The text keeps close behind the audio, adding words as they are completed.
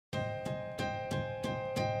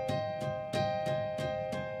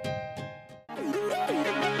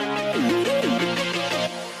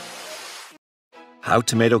How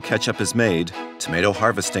tomato ketchup is made, tomato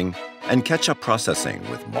harvesting, and ketchup processing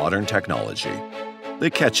with modern technology. The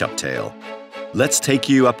Ketchup Tale. Let's take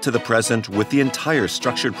you up to the present with the entire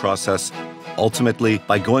structured process. Ultimately,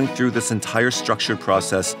 by going through this entire structured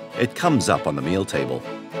process, it comes up on the meal table.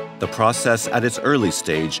 The process at its early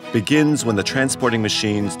stage begins when the transporting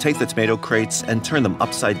machines take the tomato crates and turn them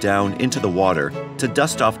upside down into the water to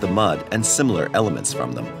dust off the mud and similar elements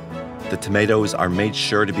from them. The tomatoes are made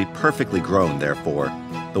sure to be perfectly grown, therefore.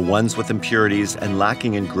 The ones with impurities and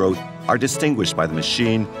lacking in growth are distinguished by the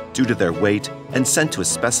machine due to their weight and sent to a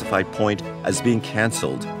specified point as being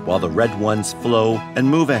cancelled, while the red ones flow and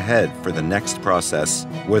move ahead for the next process,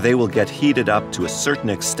 where they will get heated up to a certain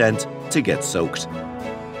extent to get soaked.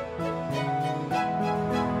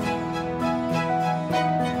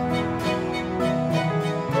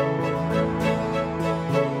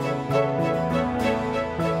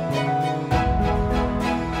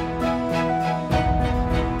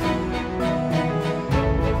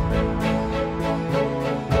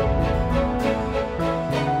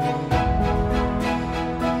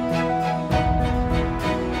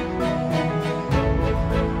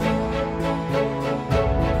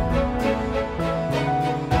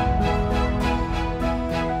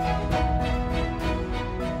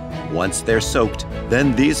 Once they're soaked,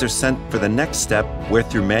 then these are sent for the next step, where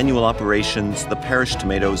through manual operations, the perished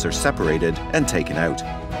tomatoes are separated and taken out.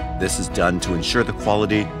 This is done to ensure the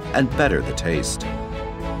quality and better the taste.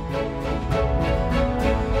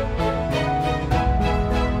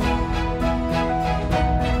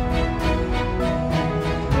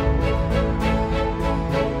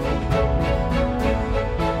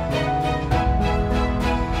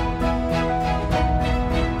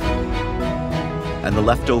 And the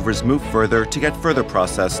leftovers move further to get further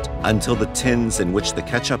processed until the tins in which the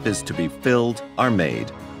ketchup is to be filled are made.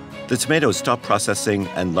 The tomatoes stop processing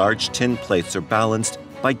and large tin plates are balanced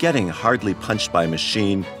by getting hardly punched by a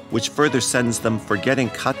machine, which further sends them for getting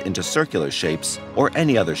cut into circular shapes or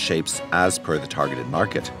any other shapes as per the targeted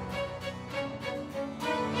market.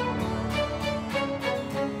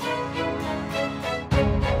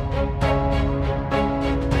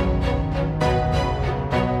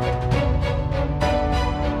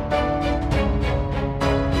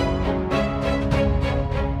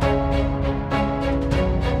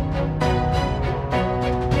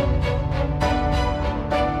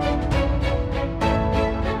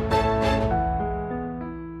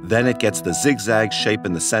 Then it gets the zigzag shape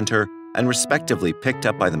in the center and respectively picked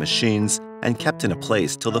up by the machines and kept in a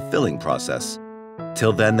place till the filling process.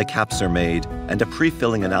 Till then, the caps are made and a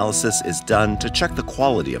pre-filling analysis is done to check the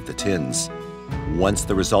quality of the tins. Once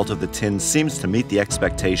the result of the tins seems to meet the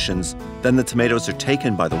expectations, then the tomatoes are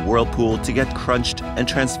taken by the whirlpool to get crunched and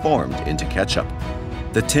transformed into ketchup.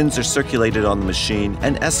 The tins are circulated on the machine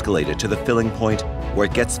and escalated to the filling point, where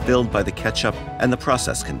it gets filled by the ketchup and the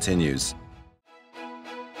process continues.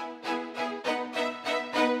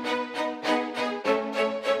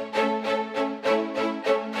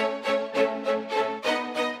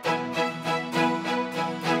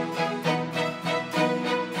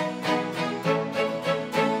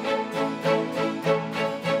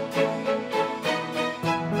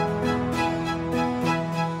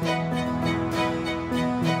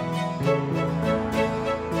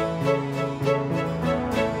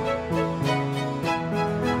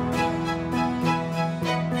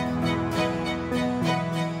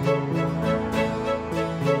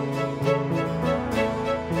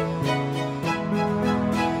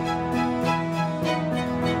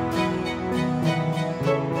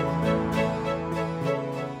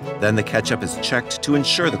 Then the ketchup is checked to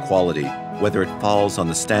ensure the quality, whether it falls on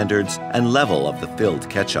the standards and level of the filled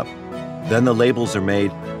ketchup. Then the labels are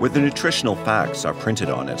made where the nutritional facts are printed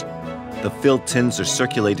on it. The filled tins are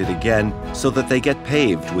circulated again so that they get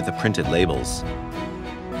paved with the printed labels.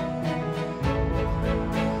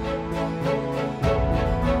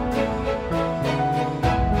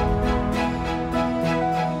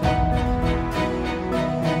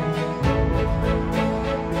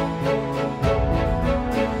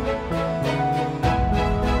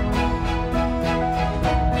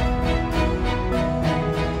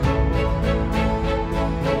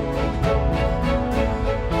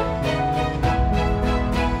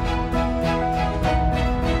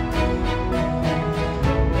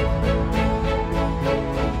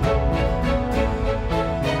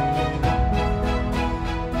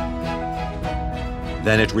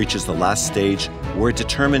 Then it reaches the last stage, where a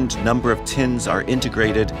determined number of tins are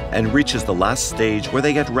integrated and reaches the last stage where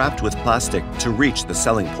they get wrapped with plastic to reach the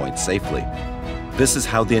selling point safely. This is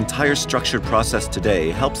how the entire structured process today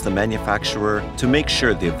helps the manufacturer to make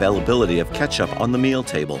sure the availability of ketchup on the meal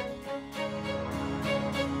table.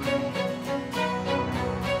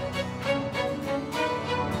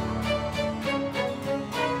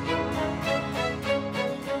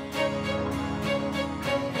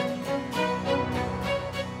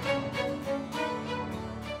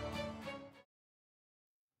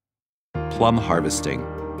 plum harvesting.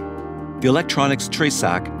 The ELEKTRONIK's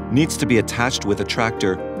TRESAC needs to be attached with a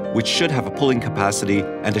tractor which should have a pulling capacity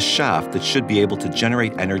and a shaft that should be able to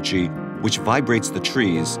generate energy which vibrates the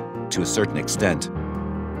trees to a certain extent.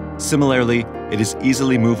 Similarly, it is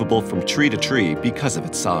easily movable from tree to tree because of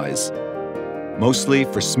its size. Mostly,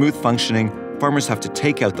 for smooth functioning, farmers have to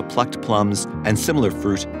take out the plucked plums and similar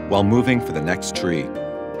fruit while moving for the next tree.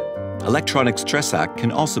 ELEKTRONIK's TRESAC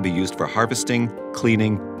can also be used for harvesting,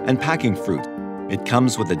 cleaning, and packing fruit. It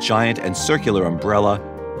comes with a giant and circular umbrella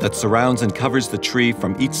that surrounds and covers the tree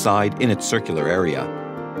from each side in its circular area.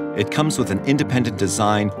 It comes with an independent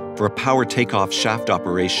design for a power takeoff shaft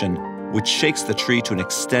operation which shakes the tree to an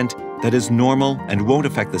extent that is normal and won't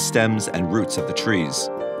affect the stems and roots of the trees.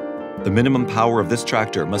 The minimum power of this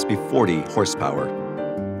tractor must be 40 horsepower.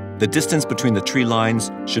 The distance between the tree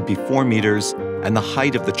lines should be 4 meters, and the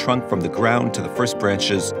height of the trunk from the ground to the first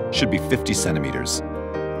branches should be 50 centimeters.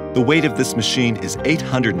 The weight of this machine is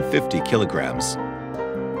 850 kilograms.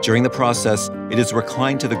 During the process, it is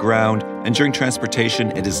reclined to the ground, and during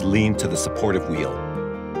transportation, it is leaned to the supportive wheel.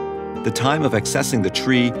 The time of accessing the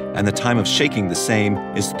tree and the time of shaking the same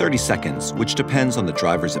is 30 seconds, which depends on the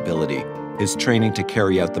driver's ability, his training to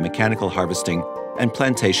carry out the mechanical harvesting, and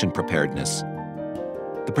plantation preparedness.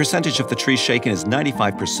 The percentage of the tree shaken is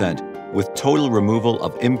 95%, with total removal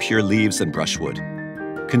of impure leaves and brushwood.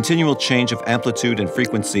 Continual change of amplitude and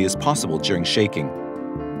frequency is possible during shaking.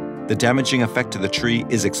 The damaging effect to the tree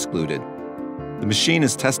is excluded. The machine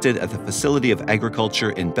is tested at the Facility of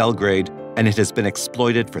Agriculture in Belgrade, and it has been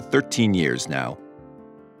exploited for 13 years now.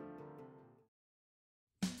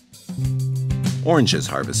 Oranges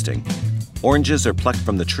harvesting. Oranges are plucked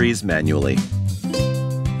from the trees manually.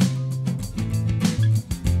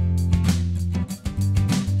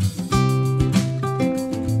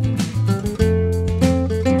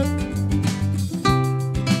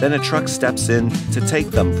 Then a truck steps in to take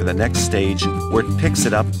them for the next stage, where it picks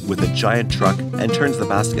it up with a giant truck and turns the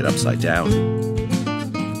basket upside down.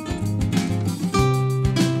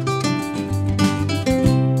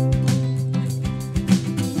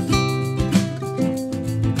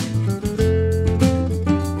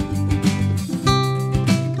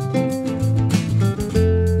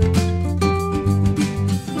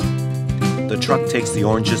 The truck takes the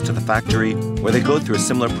oranges to the factory, where they go through a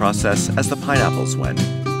similar process as the pineapples went.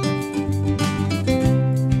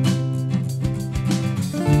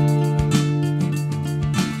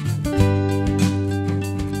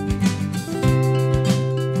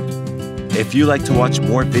 If you like to watch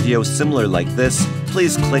more videos similar like this,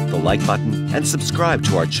 please click the like button and subscribe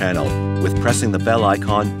to our channel with pressing the bell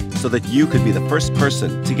icon so that you could be the first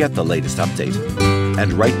person to get the latest update.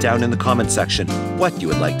 And write down in the comment section what you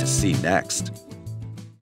would like to see next.